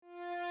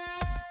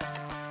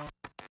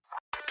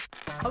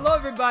Hello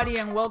everybody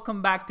and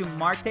welcome back to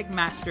MarTech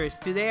Masters.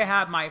 Today I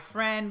have my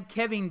friend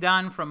Kevin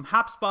Dunn from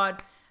HubSpot.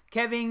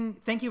 Kevin,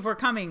 thank you for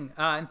coming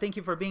and thank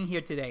you for being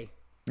here today.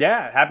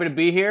 Yeah, happy to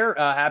be here.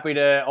 Happy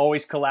to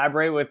always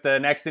collaborate with the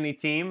Next Any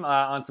team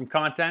on some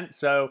content.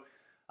 So,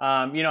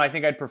 I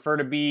think I'd prefer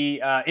to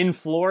be in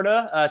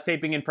Florida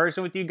taping in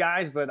person with you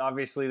guys, but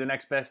obviously the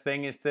next best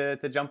thing is to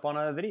jump on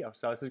a video.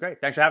 So this is great.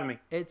 Thanks for having me.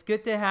 It's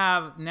good to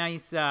have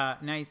nice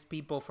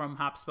people from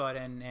HubSpot.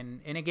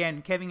 And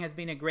again, Kevin has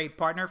been a great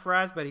partner for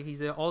us, but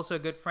he's also a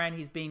good friend.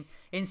 He's been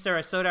in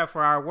Sarasota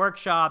for our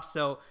workshops.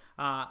 So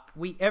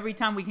every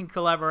time we can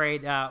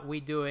collaborate, we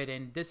do it.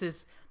 And this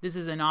is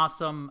an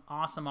awesome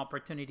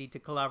opportunity to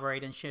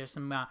collaborate and share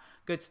some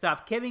good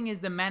stuff. Kevin is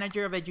the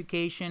manager of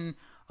education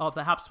of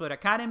the HubSpot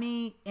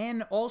Academy,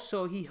 and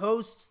also he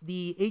hosts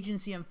the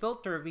Agency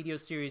Unfiltered video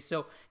series.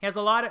 So he has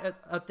a lot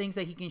of things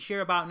that he can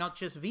share about, not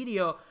just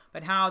video,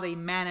 but how they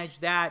manage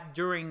that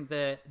during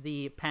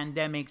the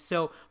pandemic.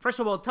 So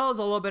first of all, tell us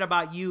a little bit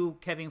about you,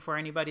 Kevin, for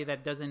anybody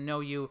that doesn't know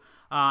you,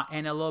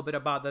 and a little bit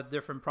about the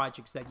different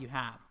projects that you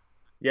have.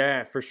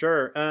 Yeah, for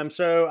sure.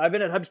 So I've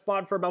been at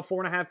HubSpot for about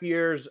 4.5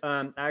 years.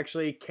 I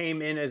actually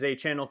came in as a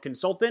channel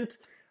consultant.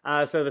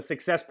 So the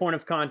success point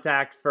of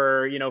contact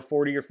for,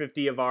 40 or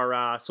 50 of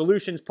our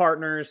solutions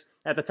partners,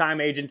 at the time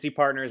agency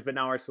partners, but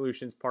now our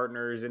solutions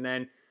partners. And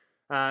then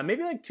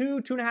maybe like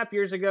 2.5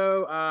 years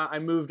ago, I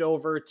moved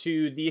over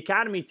to the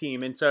Academy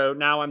team. And so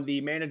now I'm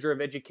the manager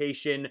of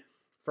education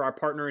for our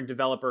partner and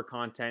developer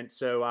content.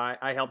 So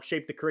I help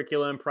shape the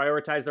curriculum,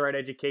 prioritize the right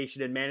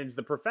education, and manage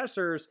the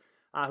professors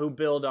who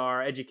build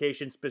our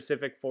education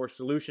specific for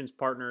solutions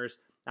partners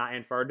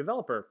and for our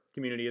developer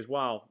community as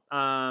well.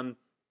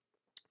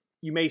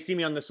 You may see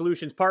me on the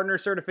Solutions Partner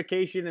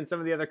certification and some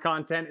of the other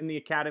content in the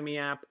Academy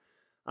app.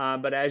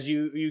 But as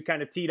you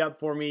kind of teed up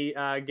for me,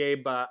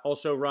 Gabe,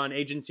 also run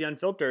Agency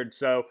Unfiltered.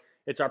 So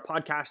it's our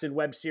podcasted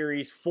web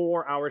series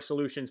for our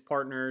solutions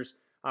partners.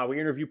 We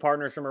interview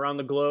partners from around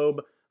the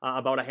globe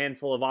about a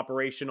handful of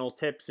operational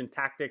tips and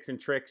tactics and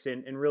tricks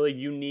and really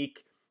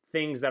unique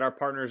things that our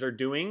partners are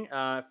doing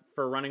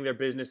for running their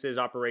businesses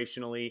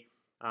operationally,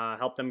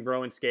 help them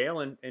grow and scale,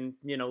 and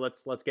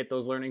let's get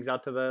those learnings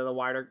out to the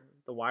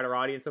wider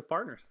audience of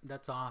partners.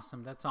 That's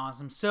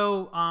awesome.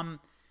 So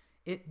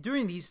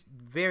during these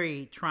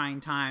very trying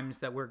times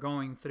that we're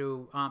going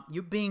through,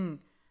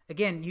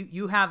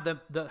 you have the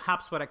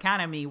HubSpot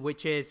Academy,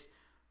 which is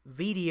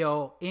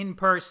video in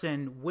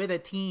person with a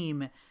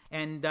team,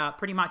 and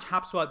pretty much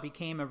HubSpot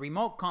became a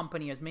remote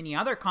company as many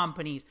other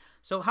companies.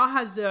 So how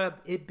has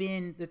it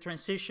been, the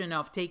transition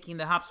of taking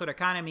the HubSpot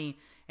Academy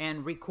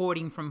and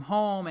recording from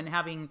home and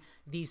having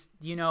these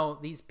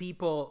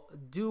people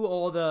do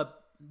all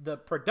the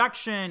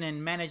production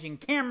and managing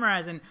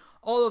cameras and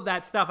all of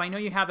that stuff? I know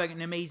you have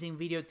an amazing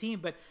video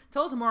team, but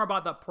tell us more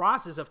about the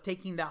process of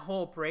taking that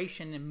whole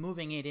operation and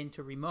moving it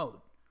into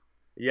remote.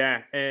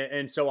 Yeah,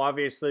 and so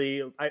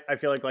obviously, I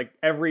feel like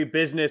every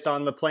business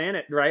on the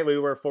planet, right? We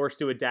were forced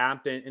to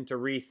adapt and to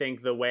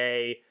rethink the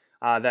way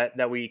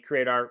that we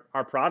create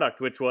our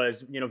product, which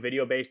was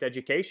video-based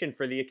education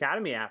for the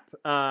Academy app.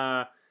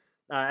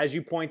 As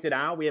you pointed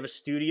out, we have a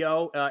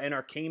studio in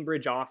our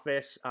Cambridge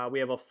office. We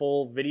have a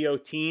full video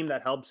team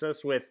that helps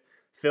us with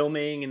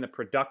filming and the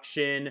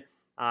production,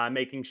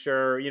 making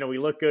sure we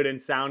look good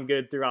and sound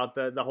good throughout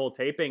the whole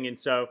taping. And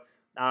so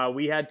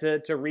we had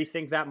to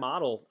rethink that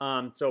model.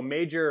 So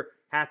major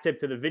hat tip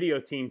to the video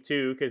team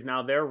too, because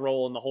now their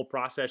role in the whole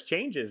process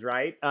changes,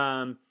 right?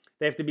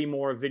 They have to be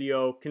more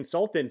video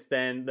consultants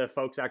than the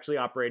folks actually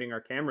operating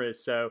our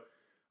cameras. So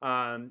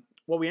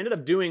what we ended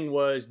up doing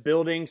was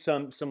building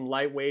some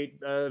lightweight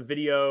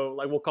video,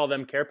 like we'll call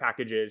them care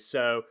packages.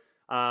 So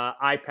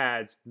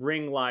iPads,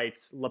 ring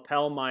lights,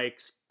 lapel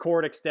mics,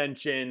 cord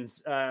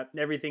extensions,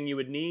 everything you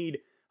would need.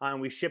 And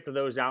we shipped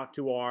those out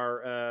to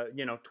our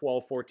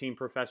 12, 14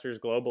 professors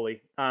globally.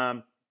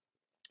 And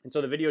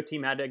so the video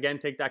team had to, again,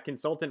 take that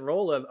consultant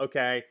role of,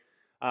 okay,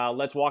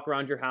 let's walk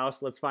around your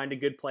house. Let's find a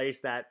good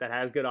place that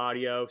has good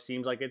audio,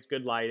 seems like it's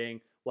good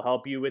lighting. We'll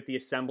help you with the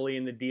assembly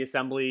and the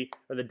deassembly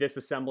or the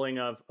disassembling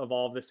of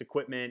all of this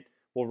equipment.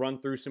 We'll run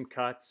through some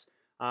cuts.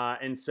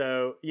 And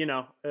so,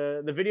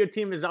 the video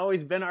team has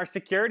always been our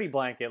security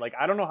blanket. Like,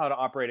 I don't know how to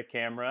operate a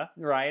camera,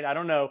 right? I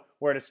don't know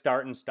where to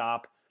start and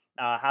stop,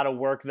 how to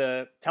work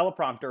the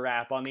teleprompter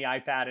app on the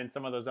iPad and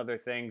some of those other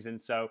things.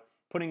 And so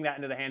putting that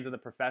into the hands of the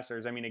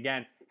professors, I mean,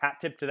 again, hat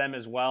tip to them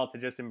as well to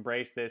just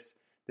embrace this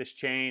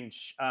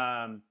change.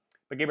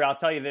 But Gabriel, I'll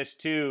tell you this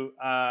too.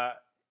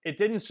 It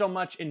didn't so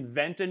much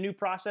invent a new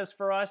process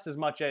for us as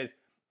much as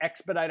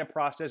expedite a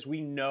process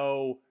we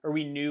knew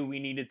we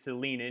needed to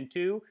lean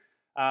into.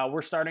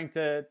 We're starting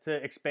to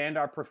expand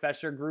our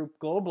professor group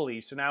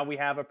globally. So now we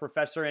have a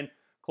professor in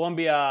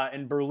Colombia,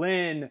 in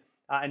Berlin,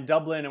 in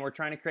Dublin, and we're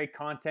trying to create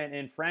content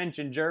in French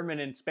and German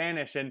and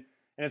Spanish. And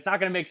it's not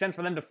going to make sense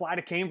for them to fly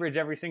to Cambridge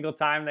every single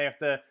time they have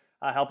to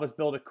help us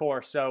build a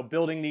course. So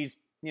building these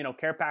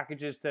care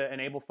packages to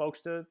enable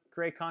folks to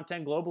create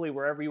content globally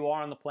wherever you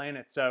are on the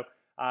planet. So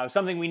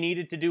something we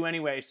needed to do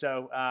anyway.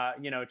 So,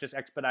 it just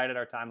expedited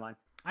our timeline.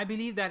 I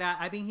believe that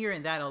I've been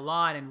hearing that a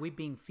lot, and we've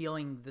been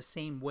feeling the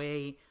same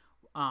way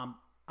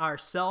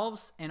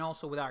ourselves and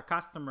also with our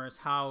customers,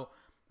 how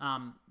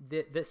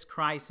this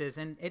crisis,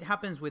 and it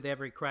happens with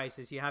every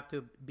crisis, you have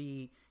to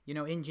be,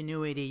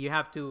 ingenuity. You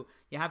have to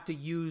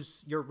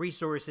use your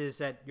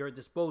resources at your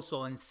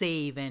disposal and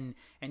save and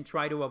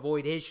try to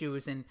avoid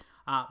issues. And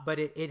but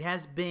it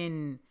has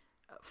been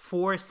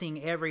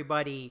forcing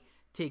everybody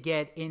to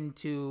get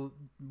into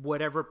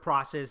whatever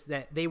process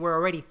that they were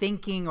already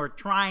thinking or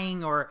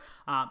trying. Or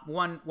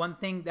one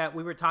thing that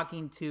we were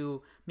talking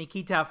to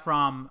Mikita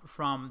from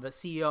the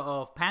CEO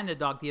of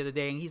PandaDoc the other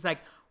day, and he's like,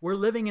 we're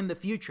living in the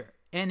future.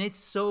 And it's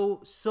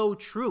so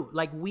true.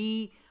 Like,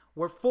 we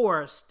were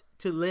forced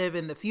to live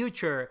in the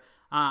future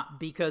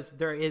because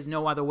there is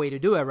no other way to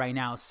do it right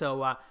now.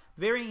 So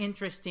very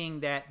interesting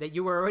that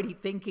you were already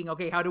thinking,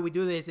 okay, how do we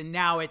do this? And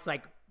now it's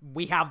like,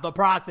 we have the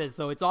process.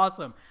 So it's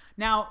awesome.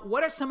 Now,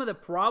 what are some of the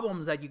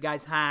problems that you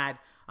guys had?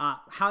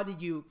 How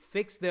did you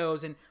fix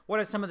those? And what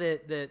are some of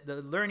the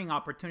learning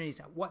opportunities?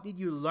 What did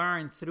you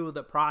learn through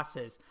the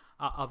process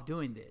of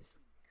doing this?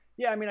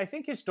 Yeah, I mean, I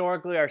think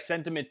historically our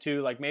sentiment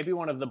too, like maybe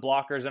one of the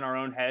blockers in our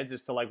own heads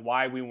as to like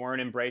why we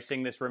weren't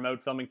embracing this remote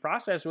filming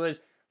process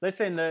was,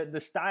 listen,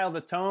 the style,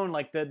 the tone,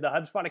 like the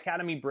HubSpot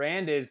Academy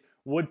brand is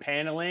wood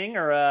paneling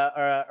or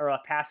a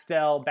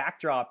pastel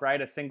backdrop,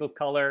 right? A single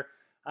color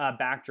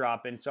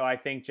backdrop. And so I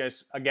think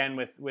just, again,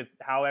 with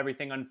how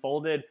everything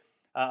unfolded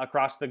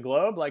across the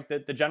globe, like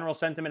the general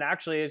sentiment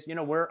actually is,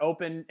 we're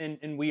open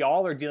and we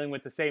all are dealing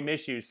with the same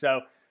issues.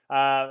 So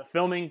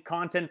filming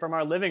content from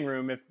our living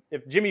room,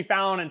 if Jimmy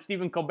Fallon and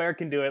Stephen Colbert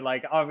can do it,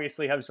 like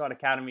obviously HubSpot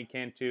Academy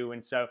can too.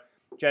 And so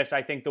just,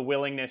 I think the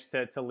willingness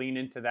to lean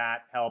into that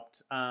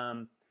helped.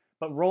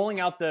 But rolling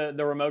out the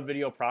remote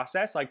video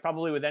process, like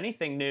probably with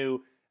anything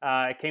new,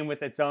 it came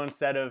with its own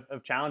set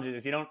of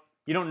challenges. You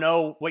don't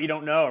know what you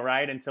don't know,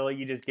 right? Until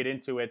you just get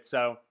into it.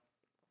 So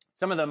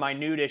some of the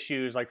minute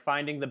issues, like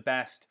finding the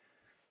best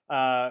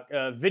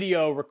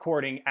video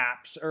recording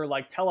apps or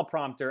like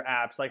teleprompter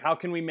apps, like how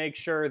can we make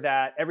sure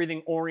that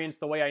everything orients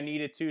the way I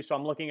need it to, so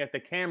I'm looking at the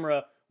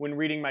camera when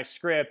reading my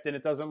script and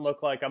it doesn't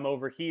look like I'm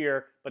over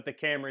here but the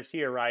camera's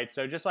here, right?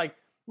 So just like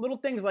little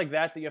things like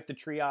that you have to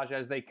triage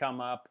as they come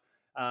up.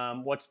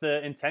 What's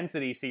the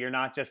intensity, so you're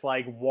not just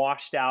like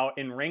washed out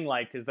in ring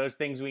light, because those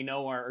things we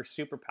know are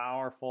super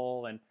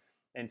powerful.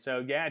 And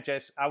so yeah,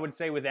 just I would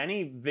say with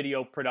any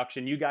video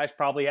production, you guys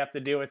probably have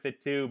to deal with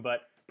it too,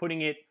 but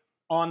putting it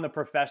on the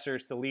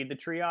professors to lead the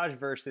triage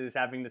versus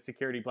having the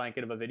security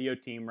blanket of a video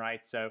team, right?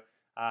 So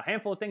a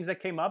handful of things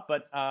that came up,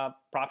 but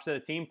props to the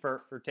team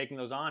for taking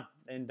those on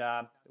and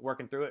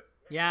working through it.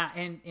 Yeah,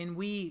 and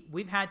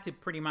we've had to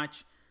pretty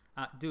much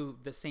do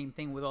the same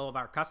thing with all of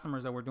our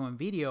customers that we're doing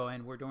video,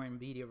 and we're doing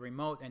video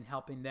remote and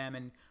helping them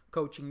and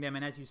coaching them.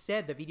 And as you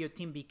said, the video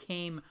team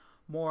became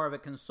more of a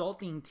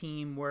consulting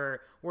team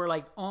where we're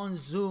like on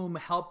Zoom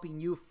helping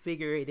you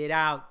figure it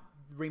out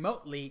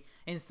remotely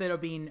instead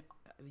of being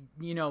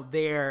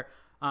they're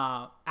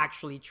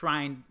actually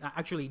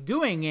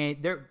doing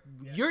it.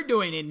 You're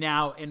doing it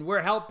now, and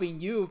we're helping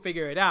you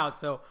figure it out.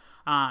 So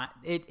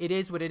it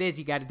is what it is.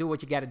 You got to do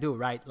what you got to do,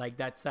 right? Like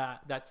that's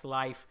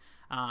life.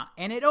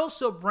 And it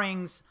also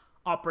brings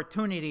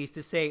opportunities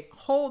to say,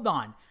 hold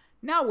on,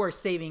 now we're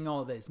saving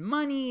all this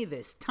money,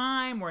 this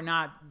time. We're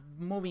not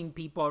moving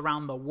people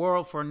around the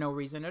world for no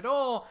reason at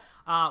all.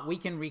 We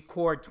can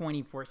record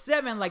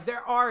 24/7. Like,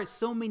 there are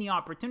so many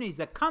opportunities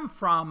that come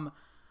from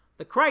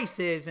the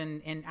crisis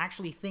and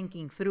actually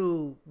thinking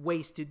through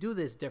ways to do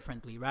this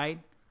differently, right?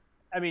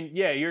 I mean,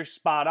 yeah, you're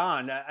spot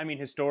on. I mean,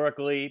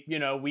 historically,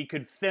 we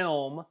could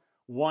film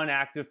one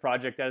active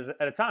project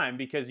at a time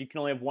because you can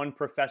only have one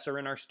professor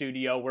in our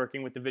studio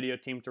working with the video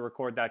team to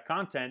record that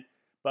content.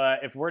 But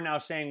if we're now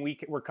saying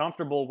we're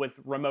comfortable with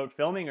remote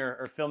filming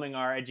or filming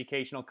our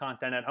educational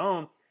content at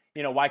home,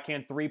 why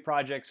can't 3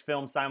 projects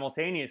film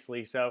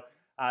simultaneously? So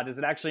does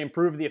it actually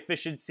improve the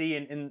efficiency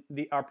and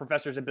our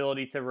professors'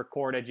 ability to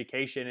record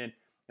education?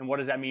 And what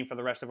does that mean for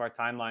the rest of our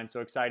timeline?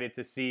 So excited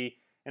to see.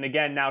 And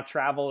again, now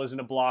travel isn't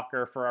a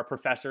blocker for our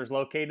professors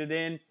located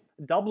in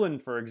Dublin,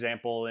 for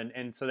example,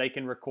 and so they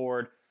can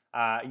record,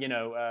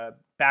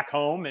 back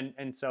home.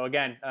 And so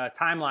again,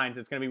 timelines,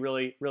 it's going to be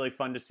really, really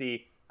fun to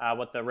see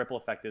what the ripple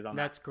effect is on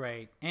that. That's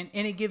great. And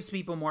it gives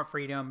people more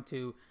freedom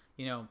to,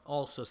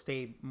 also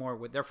stay more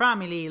with their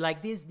family.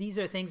 Like these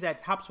are things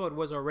that HubSpot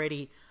was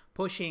already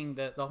pushing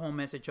the whole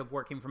message of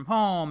working from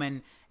home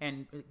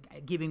and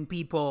giving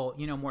people,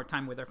 more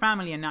time with their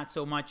family and not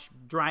so much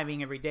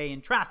driving every day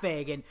in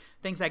traffic and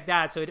things like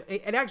that. So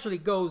it actually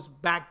goes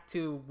back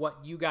to what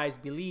you guys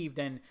believed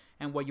and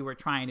what you were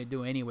trying to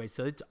do anyway.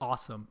 So it's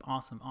awesome.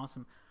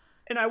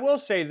 And I will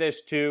say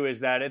this too, is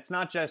that it's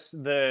not just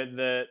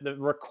the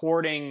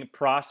recording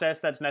process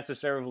that's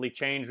necessarily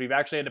changed. We've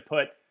actually had to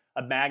put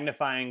a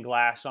magnifying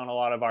glass on a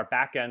lot of our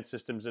back-end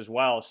systems as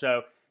well.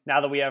 So now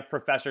that we have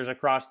professors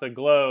across the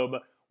globe,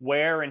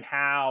 where and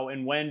how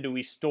and when do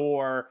we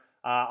store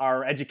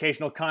our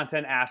educational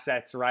content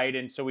assets, right?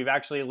 And so we've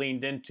actually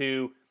leaned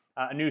into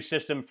a new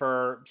system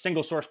for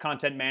single source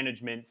content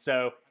management.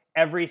 So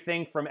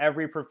everything from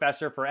every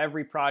professor for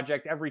every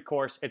project, every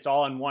course, it's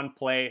all in one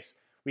place.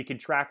 We can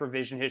track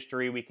revision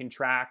history. We can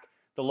track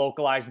the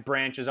localized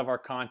branches of our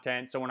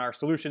content. So when our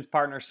solutions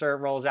partner cert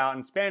rolls out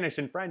in Spanish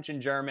and French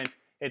and German,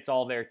 it's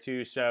all there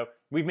too. So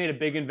we've made a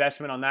big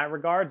investment on that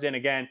regards. And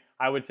again,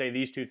 I would say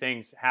these two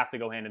things have to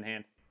go hand in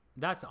hand.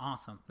 That's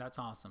awesome. That's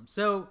awesome.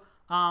 So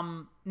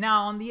now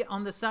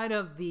on the side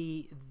of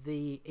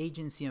the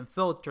agency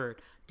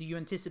Unfiltered, do you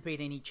anticipate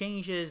any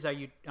changes? Are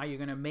you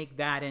going to make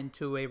that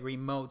into a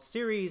remote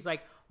series?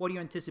 Like, what do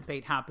you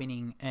anticipate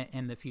happening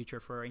in the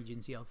future for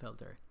Agency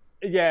Unfiltered?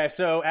 Yeah,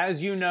 so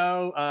as you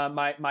know,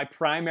 my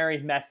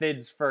primary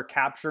methods for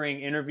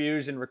capturing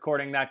interviews and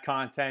recording that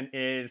content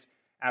is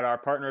at our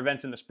partner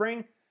events in the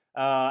spring,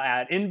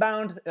 at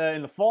Inbound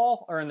in the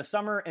fall or in the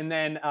summer, and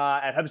then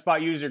at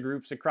HubSpot user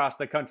groups across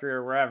the country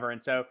or wherever.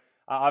 And so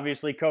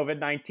obviously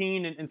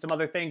COVID-19 and some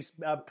other things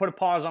put a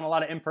pause on a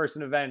lot of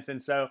in-person events.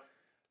 And so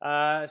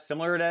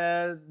similar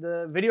to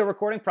the video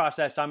recording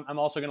process, I'm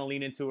also going to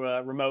lean into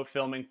a remote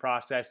filming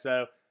process.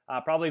 So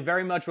probably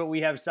very much what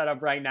we have set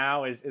up right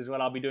now is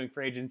what I'll be doing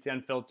for Agency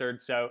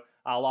Unfiltered. So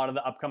a lot of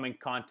the upcoming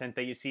content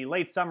that you see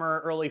late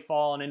summer, early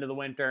fall, and into the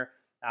winter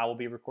will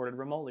be recorded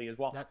remotely as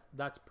well.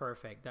 That's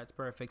perfect. That's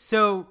perfect.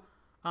 So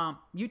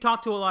you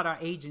talk to a lot of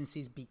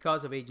agencies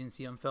because of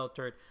Agency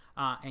Unfiltered,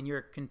 and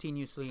you're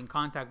continuously in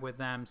contact with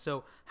them.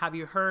 So have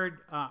you heard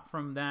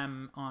from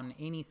them on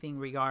anything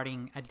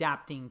regarding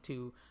adapting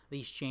to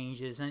these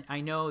changes? And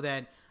I know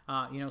that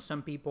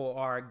some people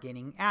are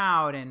getting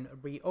out and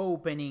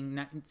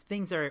reopening.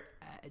 Things are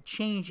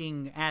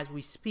changing as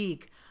we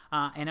speak,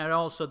 and it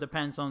also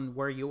depends on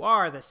where you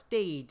are, the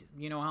state,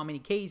 how many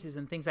cases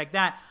and things like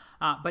that.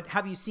 But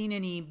have you seen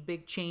any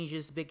big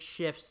changes, big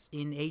shifts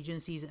in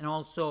agencies, and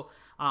also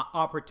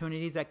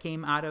opportunities that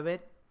came out of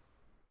it?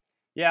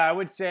 Yeah, I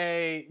would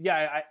say,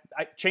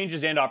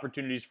 changes and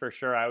opportunities for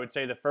sure. I would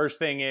say the first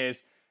thing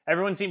is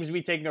everyone seems to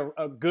be taking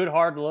a good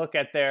hard look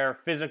at their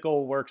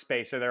physical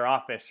workspace or their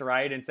office,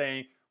 right? And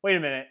saying, wait a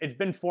minute, it's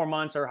been 4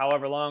 months or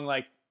however long,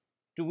 like,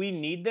 do we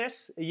need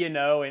this?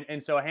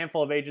 And so a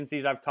handful of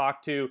agencies I've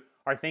talked to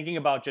are thinking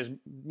about just,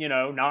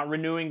 not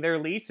renewing their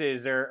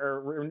leases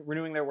or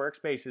renewing their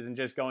workspaces and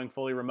just going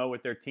fully remote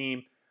with their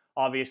team.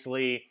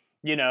 Obviously,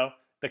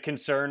 the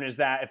concern is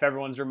that if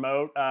everyone's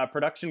remote,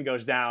 production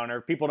goes down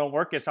or people don't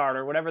work as hard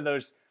or whatever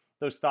those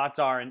thoughts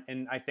are.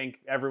 And I think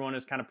everyone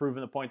has kind of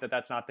proven the point that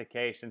that's not the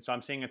case. And so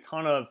I'm seeing a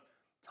ton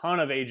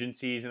of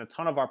agencies and a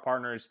ton of our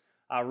partners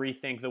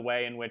rethink the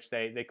way in which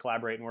they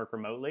collaborate and work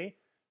remotely.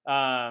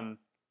 And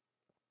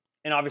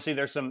obviously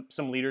there's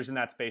some leaders in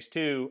that space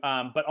too.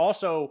 But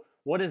also,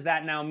 what does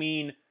that now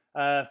mean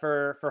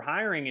for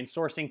hiring and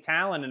sourcing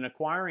talent and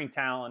acquiring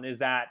talent? Is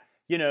that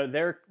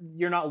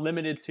you're not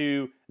limited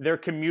to their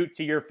commute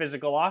to your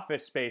physical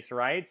office space,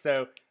 right?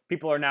 So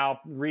people are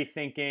now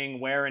rethinking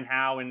where and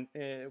how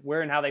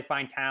they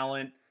find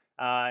talent,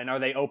 and are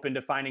they open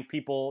to finding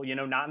people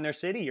not in their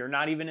city or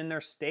not even in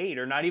their state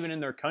or not even in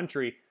their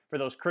country for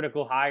those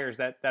critical hires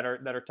that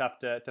are tough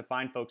to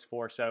find folks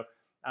for. So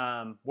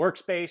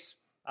workspace,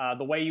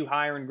 the way you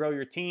hire and grow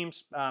your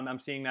teams, I'm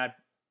seeing that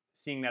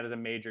as a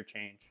major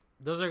change.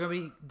 Those are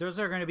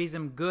gonna be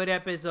some good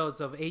episodes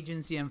of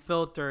Agency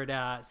Unfiltered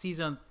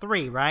season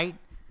 3, right?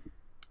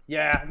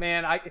 Yeah,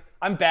 man,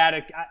 I'm bad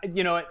at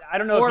I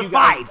don't know or if you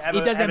guys 5. It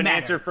doesn't have an matter.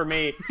 answer for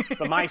me,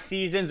 but my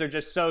seasons are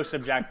just so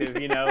subjective.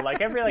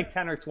 Like every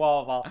 10 or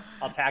 12,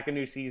 I'll tack a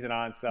new season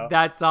on. So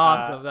that's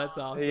awesome. That's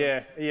awesome.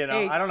 Yeah,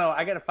 Hey, I don't know.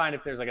 I got to find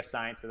if there's a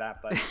science to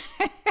that, but.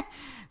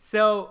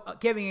 So,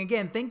 Kevin,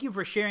 again, thank you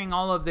for sharing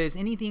all of this.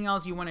 Anything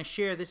else you want to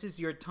share? This is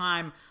your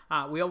time.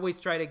 We always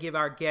try to give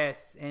our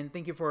guests, and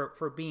thank you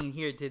for being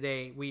here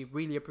today. We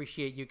really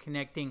appreciate you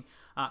connecting,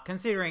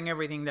 considering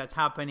everything that's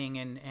happening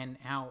and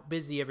how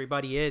busy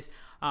everybody is.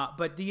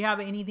 But do you have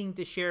anything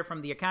to share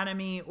from the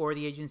Academy or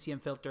the Agency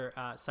Unfiltered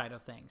side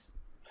of things?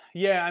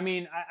 Yeah, I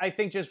mean, I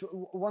think just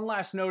one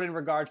last note in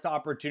regards to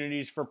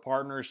opportunities for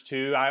partners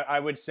too. I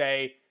would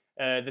say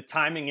the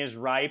timing is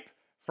ripe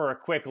for a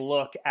quick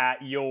look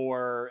at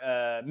your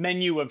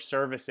menu of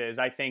services.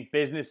 I think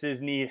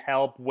businesses need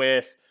help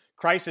with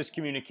crisis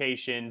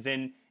communications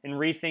and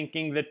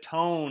rethinking the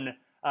tone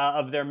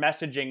of their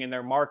messaging and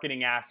their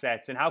marketing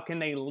assets, and how can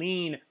they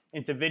lean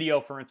into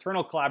video for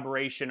internal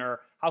collaboration,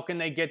 or how can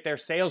they get their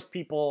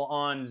salespeople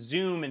on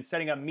Zoom and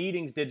setting up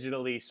meetings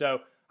digitally. So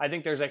I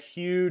think there's a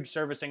huge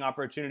servicing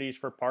opportunities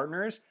for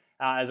partners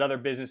as other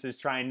businesses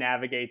try and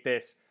navigate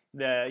this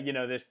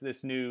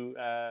new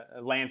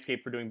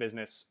landscape for doing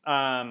business.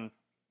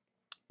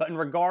 But in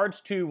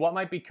regards to what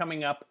might be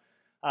coming up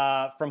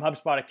from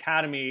HubSpot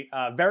Academy,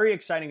 very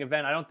exciting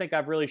event. I don't think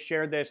I've really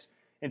shared this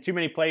in too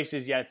many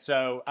places yet.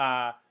 So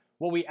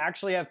what we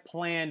actually have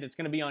planned, it's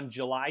going to be on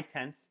July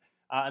 10th,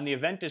 and the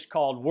event is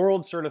called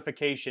World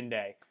Certification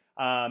Day.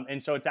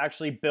 And so it's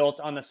actually built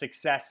on the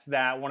success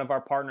that one of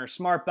our partners,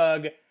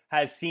 SmartBug,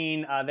 has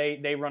seen.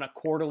 They run a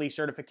quarterly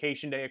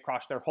certification day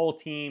across their whole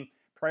team,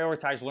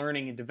 prioritize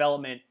learning and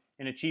development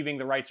and achieving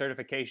the right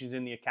certifications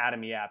in the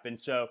Academy app. And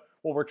so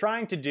what we're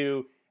trying to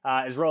do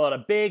is roll out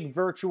a big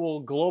virtual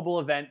global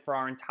event for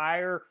our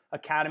entire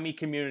Academy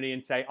community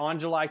and say, on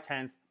July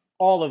 10th,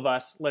 all of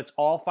us, let's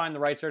all find the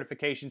right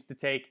certifications to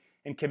take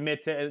and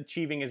commit to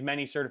achieving as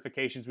many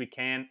certifications we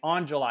can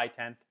on July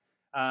 10th.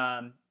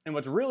 And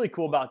what's really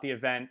cool about the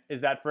event is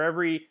that for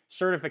every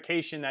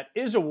certification that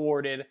is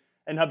awarded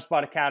in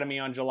HubSpot Academy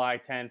on July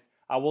 10th,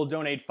 we'll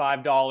donate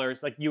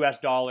 $5, like US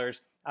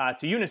dollars,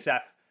 to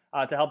UNICEF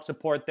to help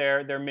support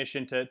their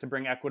mission to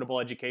bring equitable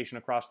education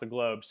across the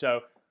globe.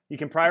 So you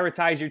can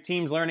prioritize your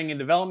team's learning and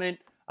development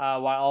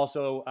while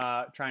also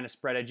trying to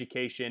spread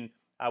education,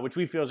 which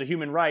we feel is a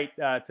human right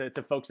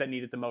to folks that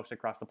need it the most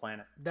across the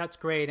planet. That's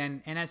great.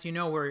 And as you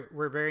know,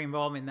 we're very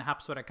involved in the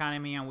HubSpot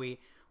Academy, and we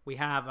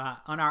have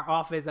on our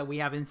office that we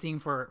haven't seen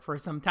for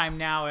some time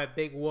now, a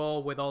big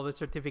wall with all the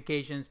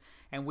certifications,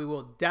 and we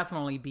will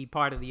definitely be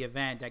part of the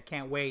event. I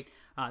can't wait.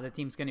 The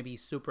team's going to be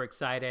super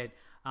excited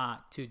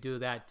to do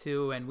that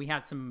too. And we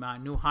have some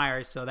new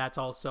hires, so that's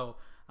also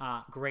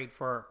great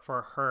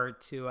for her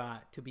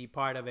to be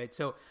part of it.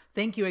 So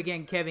thank you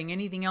again, Kevin.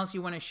 Anything else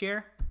you want to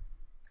share?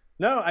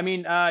 No, I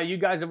mean, you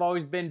guys have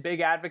always been big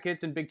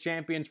advocates and big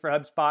champions for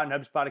HubSpot and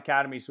HubSpot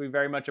Academy, so we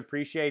very much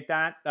appreciate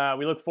that.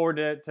 We look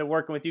forward to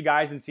working with you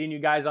guys and seeing you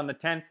guys on the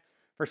 10th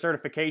for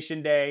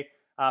Certification Day.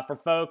 For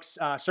folks,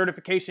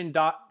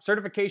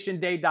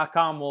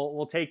 certificationday.com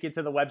will take you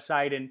to the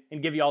website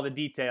and give you all the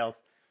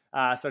details.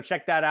 So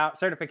check that out,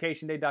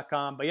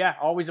 certificationday.com. But yeah,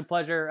 always a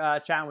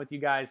pleasure chatting with you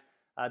guys.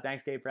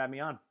 Thanks, Gabe, for having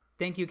me on.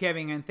 Thank you,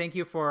 Kevin, and thank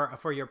you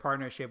for your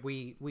partnership.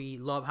 We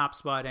love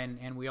HubSpot,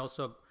 and we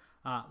also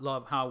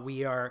love how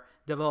we are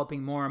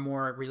developing more and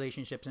more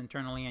relationships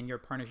internally, and your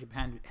partnership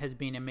has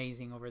been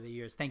amazing over the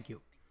years. Thank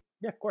you.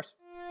 Yeah, of course.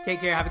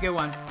 Take care. Have a good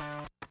one.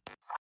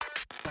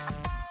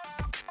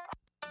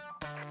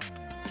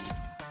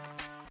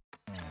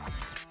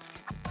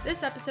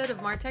 This episode of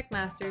MarTech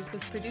Masters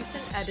was produced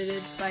and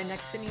edited by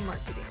Next to Me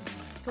Marketing.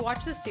 To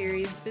watch the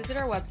series, visit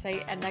our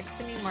website at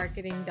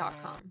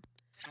nexttomemarketing.com.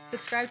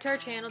 Subscribe to our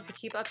channel to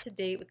keep up to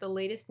date with the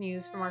latest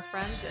news from our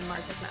friends in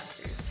MarTech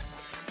Masters.